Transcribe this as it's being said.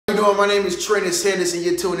doing? My name is TreniuS Henderson.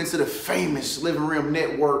 You're tuning into the famous Living Realm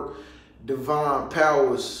Network. Divine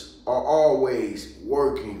powers are always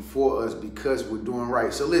working for us because we're doing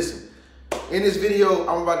right. So listen, in this video,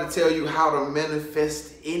 I'm about to tell you how to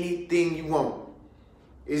manifest anything you want.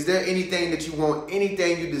 Is there anything that you want,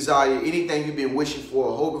 anything you desire, anything you've been wishing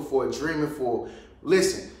for, hoping for, dreaming for?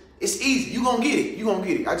 Listen, it's easy. You're going to get it. You're going to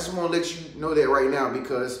get it. I just want to let you know that right now,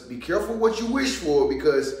 because be careful what you wish for,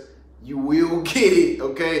 because you will get it,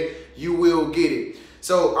 okay? You will get it.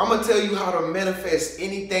 So I'm going to tell you how to manifest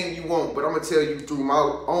anything you want, but I'm going to tell you through my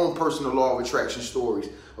own personal law of attraction stories,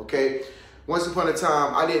 okay? Once upon a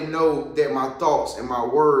time, I didn't know that my thoughts and my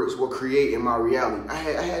words were creating my reality. I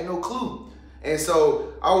had no clue. And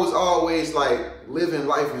so I was always like living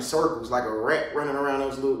life in circles, like a rat running around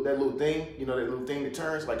that little thing, you know, that little thing that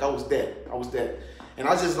turns. Like I was that. And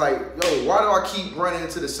I was just like, yo, why do I keep running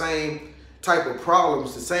into the same type of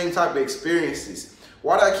problems, the same type of experiences?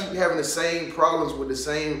 Why do I keep having the same problems with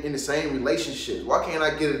in the same relationship? Why can't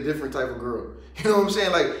I get a different type of girl? You know what I'm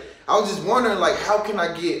saying? Like, I was just wondering, like, how can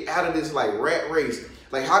I get out of this like rat race?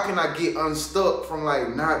 Like, how can I get unstuck from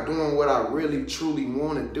like not doing what I really truly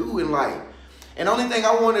want to do in life? And the only thing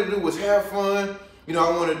I wanted to do was have fun. You know,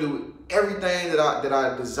 I wanted to do everything that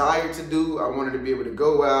I desired to do. I wanted to be able to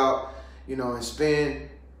go out, you know, and spend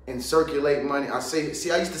and circulate money. I used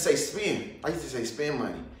to say spend. I used to say spend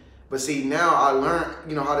money. But see, now I learned,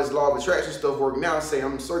 you know, how this law of attraction stuff works. Now I say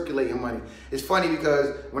I'm circulating money. It's funny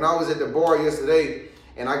because when I was at the bar yesterday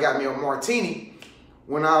and I got me a martini,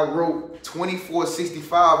 when I wrote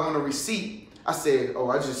 2465 on the receipt, I said, oh,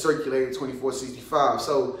 I just circulated 2465.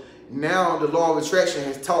 So now the law of attraction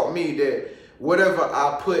has taught me that whatever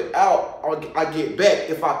I put out, I get back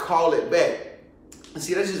if I call it back. And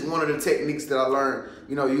see, that's just one of the techniques that I learned,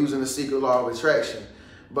 you know, using the secret law of attraction.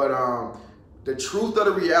 But the truth of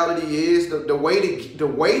the reality is the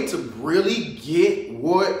way to really get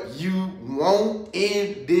what you want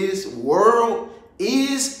in this world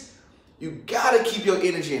is you gotta keep your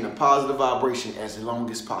energy in a positive vibration as long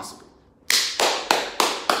as possible.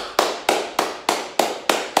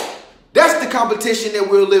 That's the competition that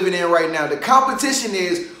we're living in right now. The competition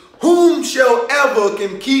is whomsoever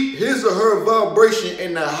can keep his or her vibration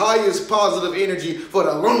in the highest positive energy for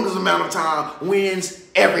the longest amount of time wins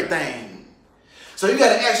everything. So you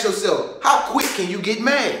got to ask yourself, how quick can you get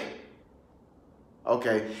mad?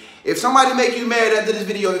 Okay. If somebody make you mad after this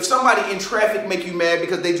video, if somebody in traffic make you mad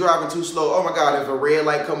because they driving too slow, oh my God, if a red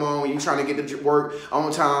light come on when you trying to get to work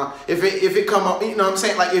on time, if it come up, you know what I'm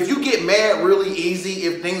saying? Like if you get mad really easy,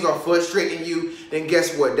 if things are frustrating you, then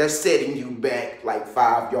guess what? That's setting you back like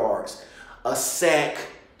 5 yards. A sack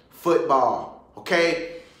football,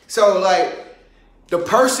 okay? So like the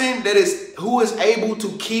person who is able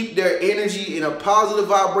to keep their energy in a positive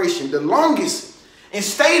vibration the longest and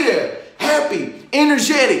stay there, happy,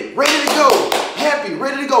 energetic, ready to go, happy,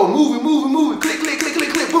 ready to go, moving, click,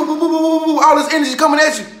 boom, boom, boom, boom, boom, boom, all this energy coming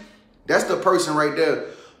at you. That's the person right there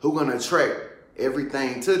who's gonna attract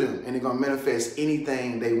everything to them, and they're gonna manifest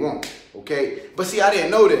anything they want, okay? But see, I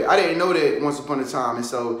didn't know that. I didn't know that once upon a time. And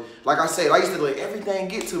so, like I said, I used to let everything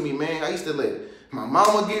get to me, man. I used to let my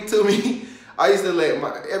mama get to me. I used to let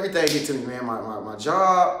everything get to me, man. My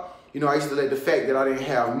job. You know, I used to let the fact that I didn't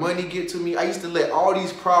have money get to me. I used to let all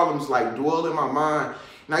these problems like dwell in my mind.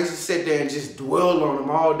 And I used to sit there and just dwell on them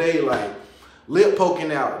all day, like lip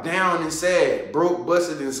poking out, down and sad, broke,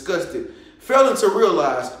 busted, and disgusted. Failing to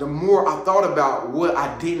realize the more I thought about what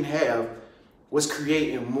I didn't have was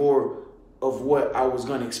creating more of what I was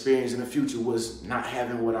going to experience in the future, was not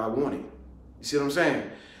having what I wanted. You see what I'm saying?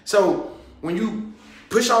 So when you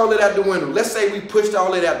push all that out the window. Let's say we pushed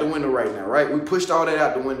all that out the window right now, right? We pushed all that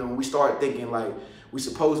out the window and we start thinking like we're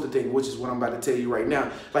supposed to think, which is what I'm about to tell you right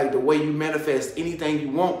now. Like the way you manifest anything you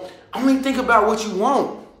want, only think about what you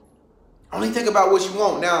want. Only think about what you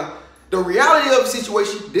want. Now, the reality of the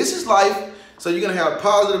situation, this is life. So you're gonna have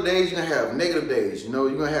positive days, you're gonna have negative days. You know,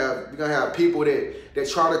 you're gonna have people that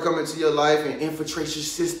try to come into your life and infiltrate your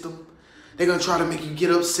system. They're gonna try to make you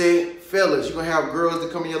get upset. Fellas, you're gonna have girls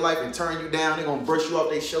that come in your life and turn you down. They're gonna brush you off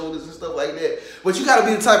their shoulders and stuff like that. But you gotta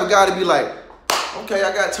be the type of guy to be like, okay,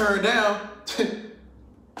 I got turned down.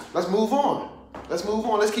 Let's move on. Let's move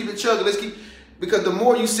on. Let's keep it chugging. Because the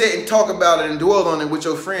more you sit and talk about it and dwell on it with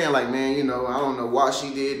your friend, like, man, you know, I don't know why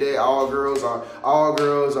she did that. All girls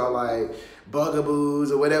are like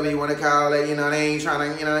bugaboos or whatever you want to call it. You know, they ain't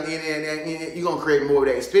trying to, you know, you're going to create more of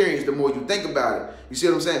that experience the more you think about it. You see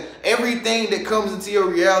what I'm saying? Everything that comes into your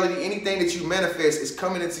reality, anything that you manifest is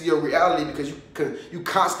coming into your reality because you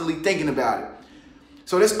constantly thinking about it.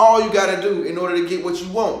 So that's all you got to do in order to get what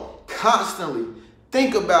you want. Constantly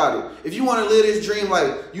Think about it. If you want to live this dream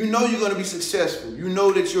life, you know you're going to be successful. You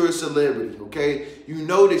know that you're a celebrity, okay? You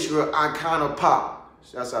know that you're an icon of pop.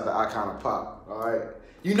 Shouts out the icon of pop, all right?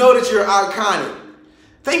 You know that you're iconic.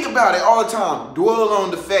 Think about it all the time. Dwell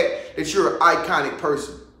on the fact that you're an iconic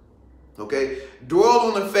person, okay? Dwell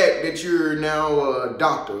on the fact that you're now a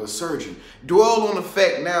doctor, a surgeon. Dwell on the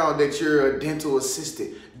fact now that you're a dental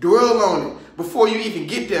assistant. Dwell on it before you even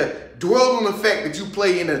get there. Dwell on the fact that you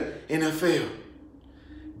play in the NFL.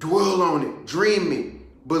 Dwell on it, dream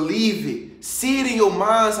it, believe it, see it in your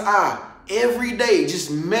mind's eye every day. Just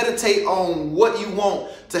meditate on what you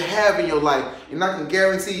want to have in your life. And I can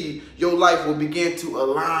guarantee you, your life will begin to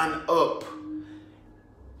align up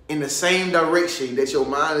in the same direction that your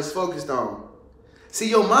mind is focused on. See,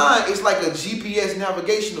 your mind is like a GPS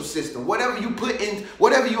navigational system. Whatever you put in,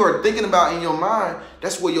 whatever you are thinking about in your mind,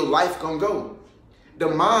 that's where your life gonna go. The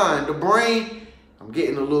mind, the brain, I'm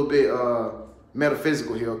getting a little bit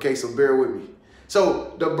metaphysical here, okay? So bear with me.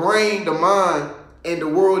 So the brain, the mind, and the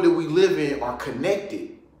world that we live in are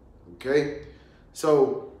connected, okay?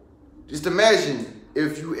 So just imagine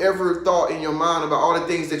if you ever thought in your mind about all the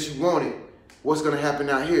things that you wanted, what's gonna happen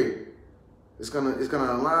out here? It's gonna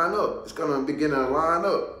line up. It's gonna begin to line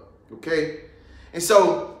up, okay? And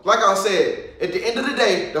so, like I said, at the end of the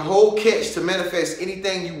day, the whole catch to manifest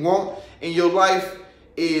anything you want in your life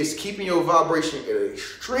is keeping your vibration at an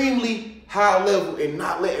extremely high level and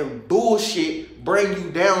not letting bullshit bring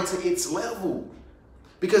you down to its level.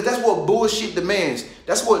 Because that's what bullshit demands.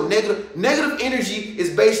 That's what negative energy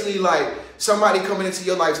is basically like somebody coming into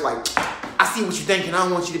your life like, I see what you're thinking. I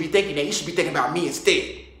don't want you to be thinking that. You should be thinking about me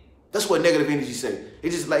instead. That's what negative energy say.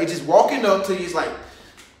 It's just walking up to you. It's like,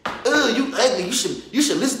 you ugly. You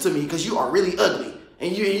should listen to me because you are really ugly.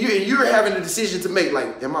 And you're having a decision to make.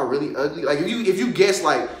 Like, am I really ugly? Like, if you guess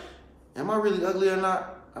like, am I really ugly or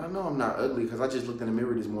not? I know I'm not ugly because I just looked in the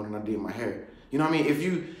mirror this morning and I did my hair. You know what I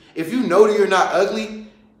mean? If you know that you're not ugly,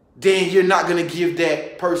 then you're not gonna give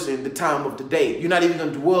that person the time of the day. You're not even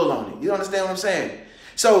gonna dwell on it. You understand what I'm saying?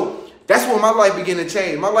 So that's when my life began to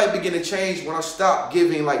change. My life began to change when I stopped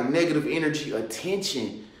giving like negative energy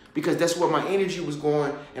attention, because that's where my energy was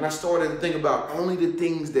going. And I started to think about only the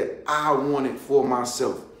things that I wanted for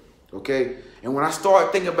myself, okay? And when I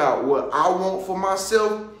started thinking about what I want for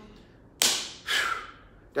myself,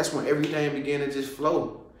 that's when everything began to just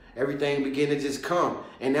flow. Everything began to just come.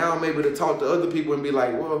 And now I'm able to talk to other people and be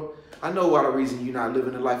like, well, I know why the reason you're not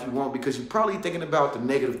living the life you want, because you're probably thinking about the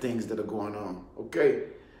negative things that are going on, okay?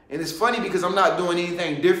 And it's funny because I'm not doing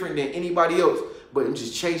anything different than anybody else, but I'm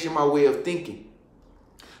just changing my way of thinking.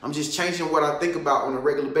 I'm just changing what I think about on a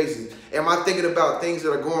regular basis. Am I thinking about things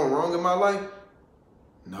that are going wrong in my life?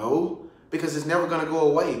 No, because it's never gonna go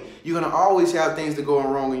away. You're gonna always have things that go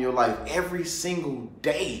wrong in your life every single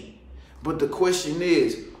day. But the question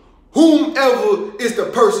is, whomever is the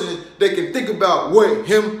person that can think about what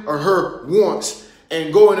him or her wants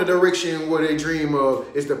and go in the direction where they dream of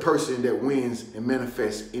is the person that wins and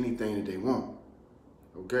manifests anything that they want,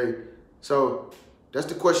 okay? So that's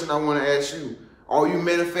the question I want to ask you. Are you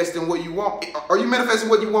manifesting what you want? Are you manifesting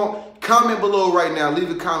what you want? Comment below right now.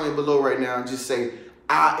 Leave a comment below right now and just say,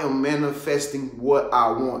 I am manifesting what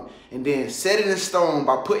I want. And then set it in stone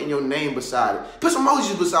by putting your name beside it. Put some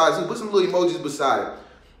emojis beside it. Put some little emojis beside it.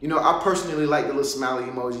 You know, I personally like the little smiley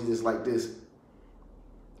emoji just like this.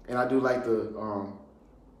 And I do like the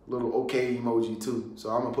little okay emoji too. So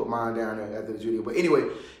I'm going to put mine down there after this video. But anyway,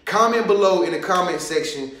 comment below in the comment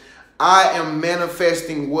section, I am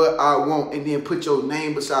manifesting what I want, and then put your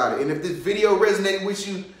name beside it. And if this video resonated with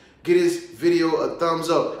you, give this video a thumbs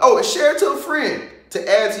up. Oh, and share it to a friend to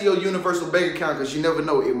add to your universal bank account, because you never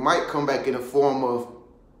know, it might come back in the form of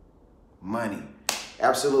money.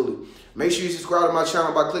 Absolutely. Make sure you subscribe to my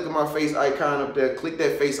channel by clicking my face icon up there. Click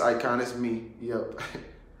that face icon. That's me. Yep.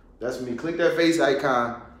 That's me. Click that face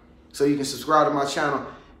icon so you can subscribe to my channel.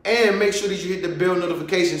 And make sure that you hit the bell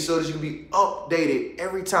notification so that you can be updated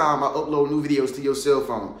every time I upload new videos to your cell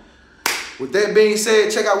phone. With that being said,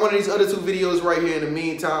 check out one of these other two videos right here in the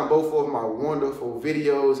meantime. Both of them are wonderful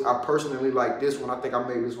videos. I personally like this one. I think I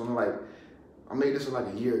made this one like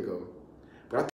a year ago.